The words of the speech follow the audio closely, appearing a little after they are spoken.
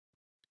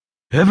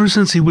Ever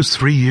since he was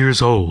 3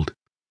 years old,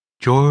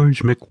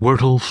 George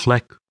McWhirtle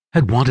Fleck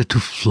had wanted to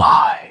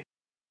fly.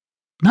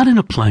 Not in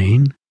a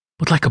plane,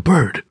 but like a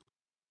bird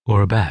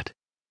or a bat.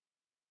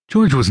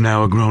 George was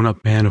now a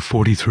grown-up man of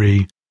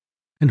 43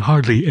 and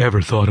hardly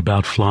ever thought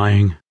about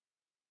flying.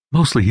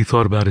 Mostly he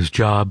thought about his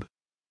job,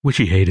 which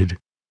he hated,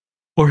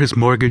 or his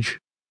mortgage,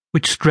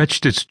 which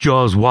stretched its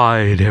jaws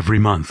wide every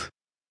month,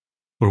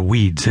 or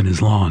weeds in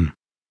his lawn,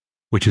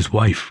 which his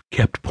wife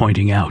kept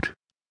pointing out.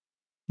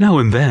 Now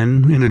and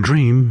then, in a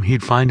dream,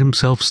 he'd find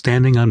himself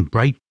standing on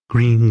bright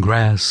green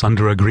grass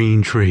under a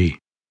green tree,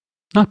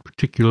 not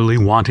particularly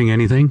wanting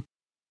anything,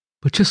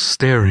 but just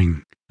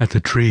staring at the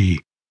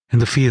tree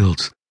and the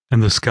fields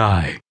and the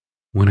sky,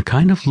 when a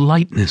kind of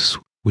lightness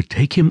would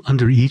take him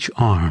under each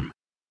arm,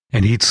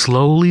 and he'd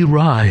slowly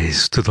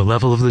rise to the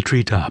level of the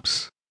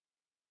treetops.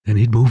 Then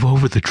he'd move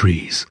over the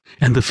trees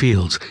and the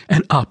fields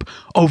and up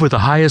over the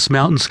highest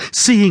mountains,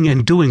 seeing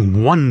and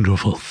doing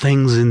wonderful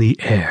things in the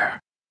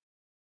air.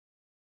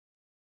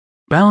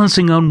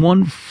 Balancing on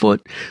one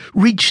foot,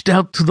 reached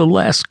out to the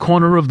last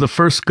corner of the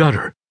first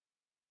gutter.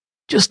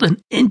 Just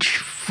an inch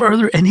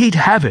further and he'd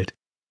have it.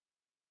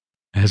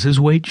 As his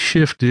weight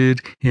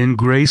shifted in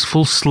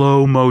graceful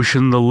slow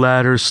motion, the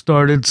ladder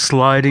started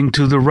sliding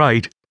to the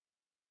right.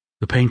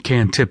 The paint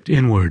can tipped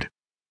inward,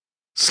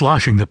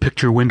 sloshing the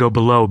picture window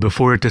below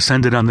before it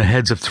descended on the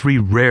heads of 3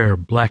 rare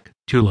black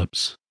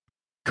tulips,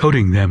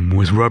 coating them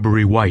with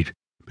rubbery white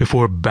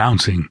before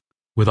bouncing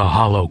with a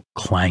hollow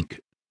clank.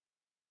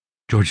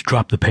 George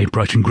dropped the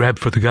paintbrush and grabbed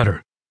for the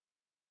gutter.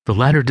 The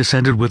ladder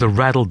descended with a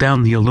rattle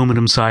down the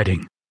aluminum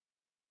siding.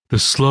 The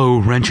slow,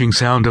 wrenching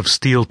sound of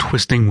steel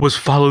twisting was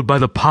followed by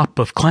the pop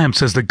of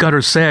clamps as the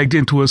gutter sagged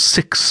into a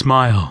sick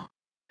smile.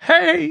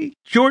 "Hey!"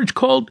 George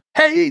called.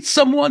 "Hey,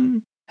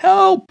 someone!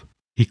 Help!"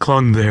 He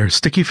clung there,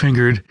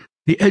 sticky-fingered,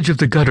 the edge of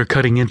the gutter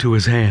cutting into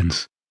his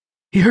hands.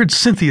 He heard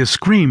Cynthia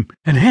scream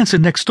and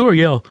Hanson next door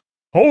yell,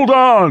 "Hold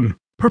on!"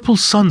 Purple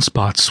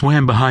sunspots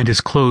swam behind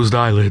his closed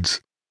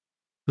eyelids.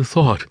 The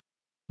thought,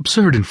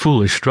 absurd and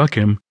foolish, struck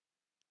him.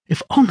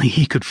 If only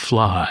he could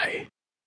fly.